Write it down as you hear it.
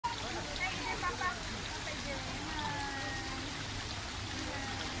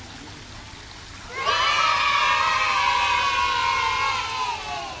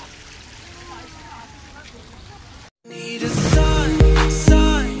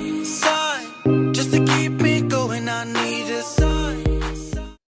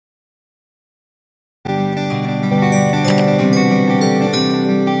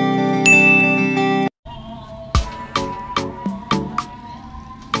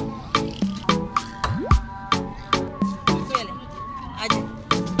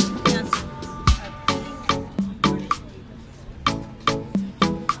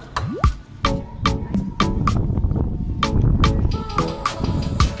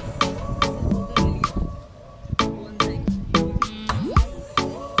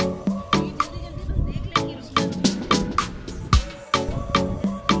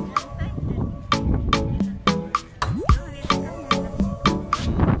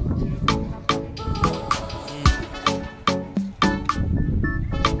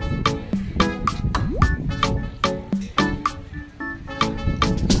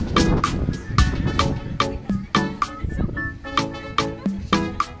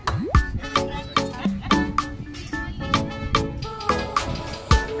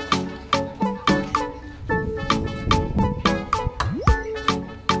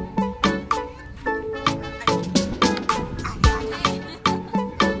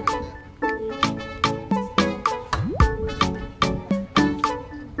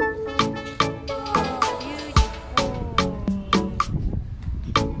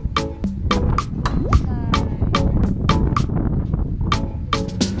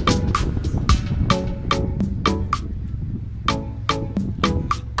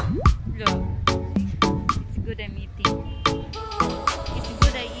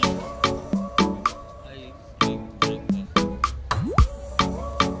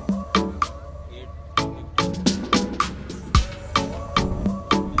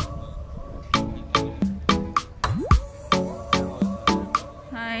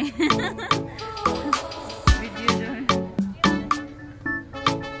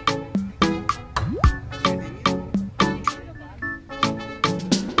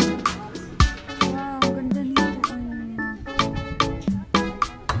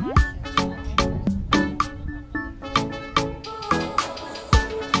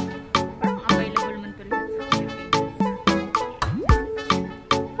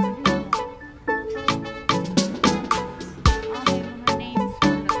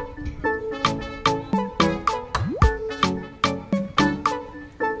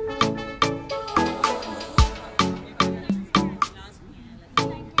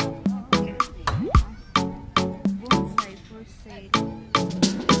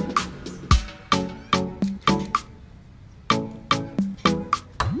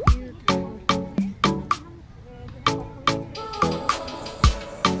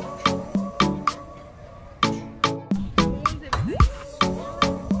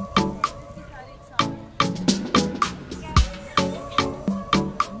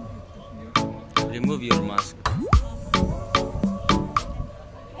Remove your mask.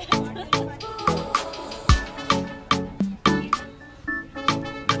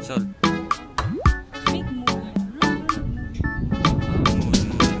 That's all.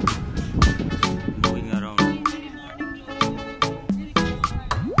 Moving around.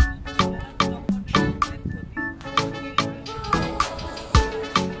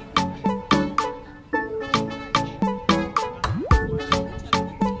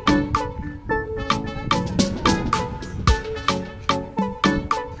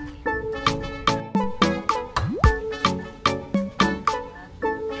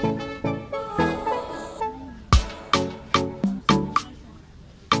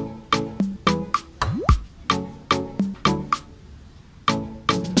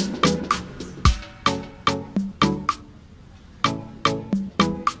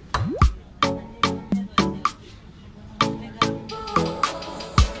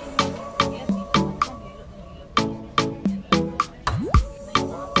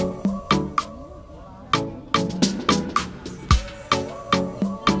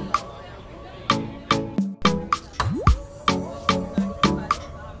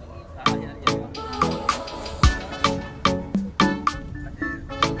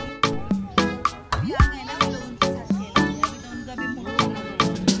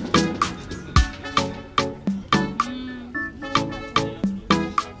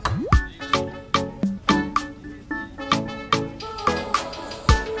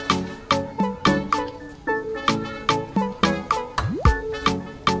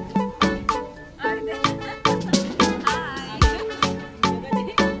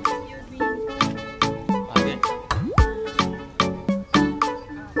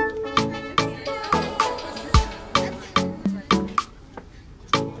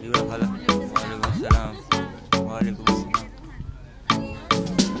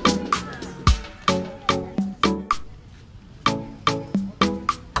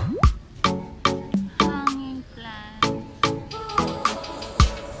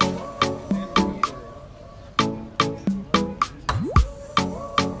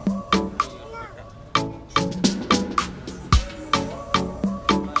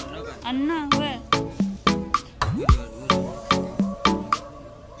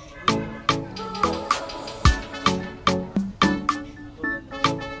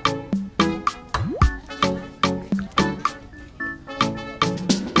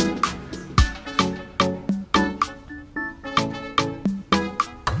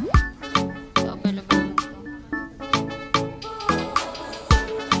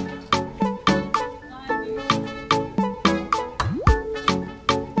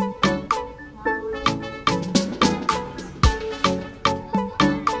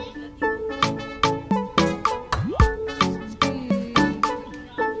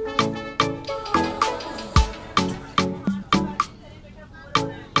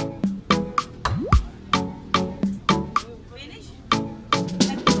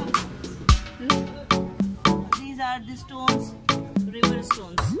 The stones, river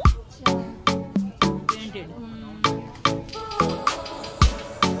stones, painted.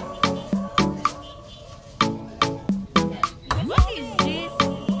 What is this?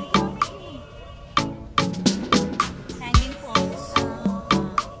 Hanging pots.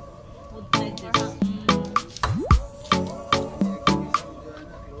 Like this.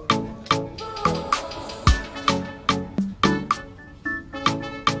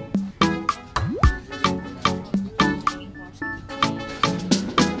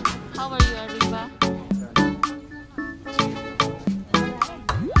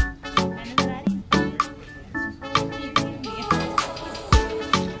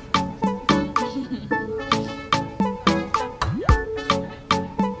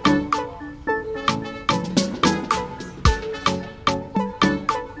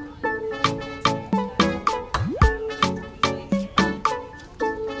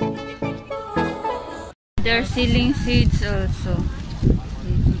 There are ceiling seeds also.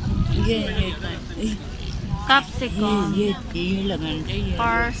 Capsicum,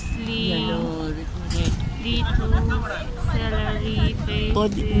 parsley, beetroot, celery,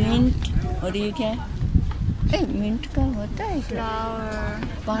 Mint और ये क्या है? Mint का होता है क्या?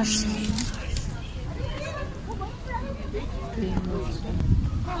 flour, partially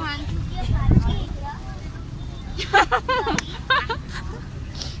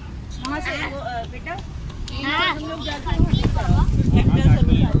वहाँ से वो बेटा हम लोग जाते हैं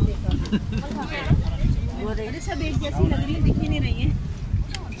सब एक जैसी लग रही है, दिख ही नहीं रही है।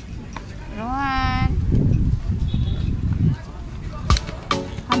 रोहन,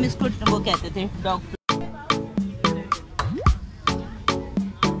 हम इसको वो कहते थे डॉग।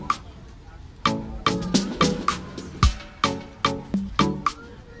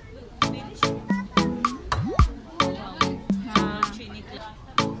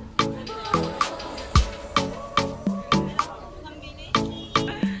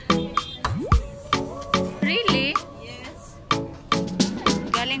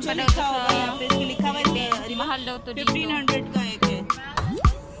 to dito. 1500 ka एक है.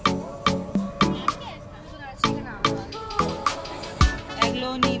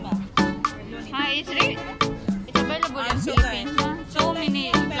 Agloni ba? Ha, it's available in Philippines. Huh? So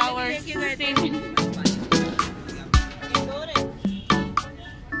many flowers.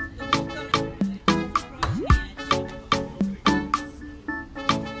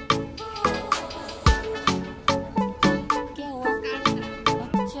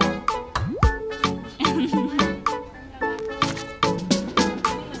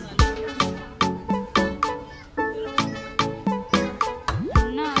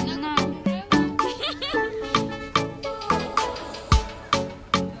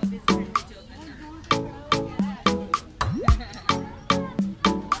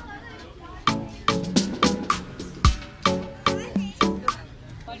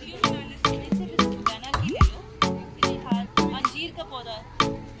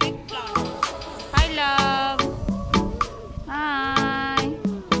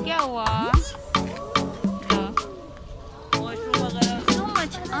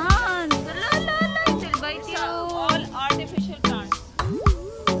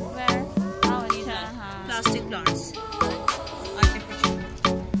 Plastic plants. Artificial.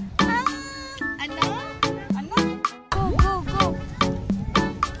 Anna? Go, go, go.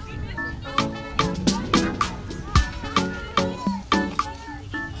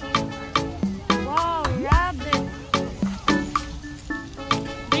 Wow, rabbit.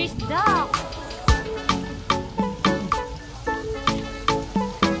 There's duck.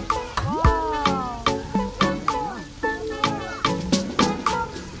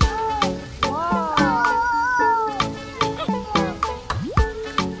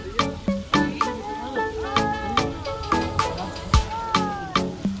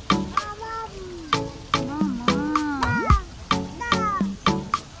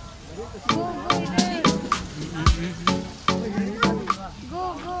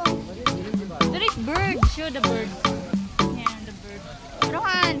 Show the bird. Yeah, the bird.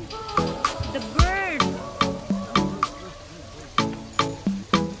 Rohan, the bird.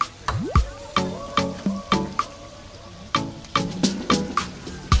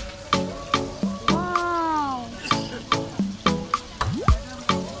 Wow.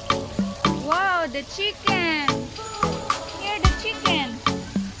 Wow, the chicken. Here, the chicken.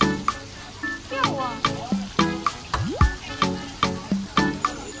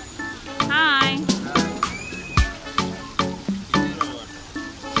 Hi.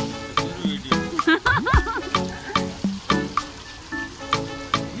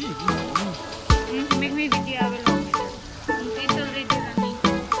 Make me video, I will log it. It's already running.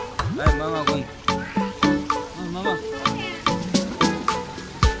 Hey, Mama, going. Oh, Mama.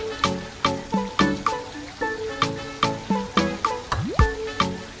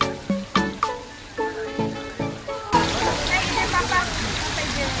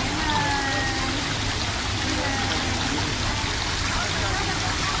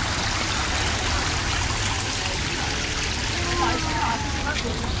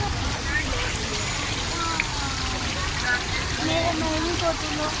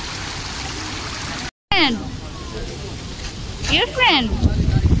 Friend. Your friend.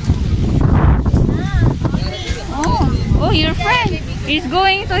 Oh, your friend. He's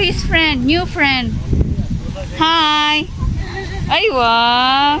going to his friend, new friend. Hi. Ay,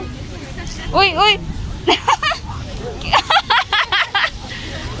 wow. Uy, uy.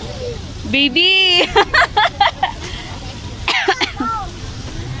 Baby.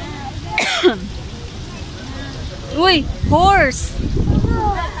 Uy, horse.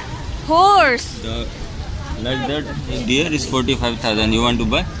 Horse. Like that deer is 45,000. You want to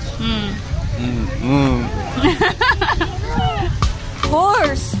buy?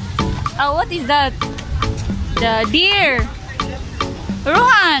 Horse. Oh, what is that? The deer.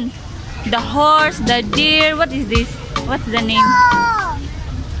 Rohan. The horse, the deer. What is this? What's the name? I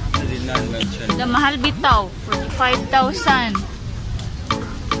did not mention. The mahal bitaw. 45,000.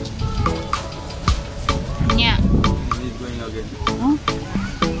 Yeah. He's going again. Oh.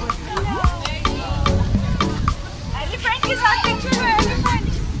 Elephant is our picture. Elephant.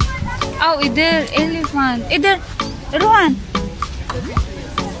 Oh, इधर elephant. इधर Rohan.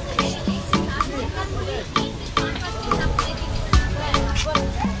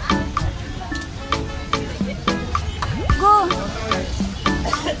 Go.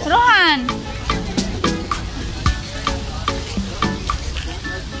 Rohan.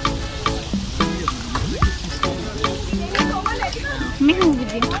 Make me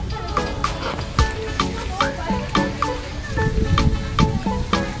video.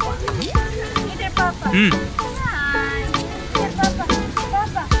 Papa.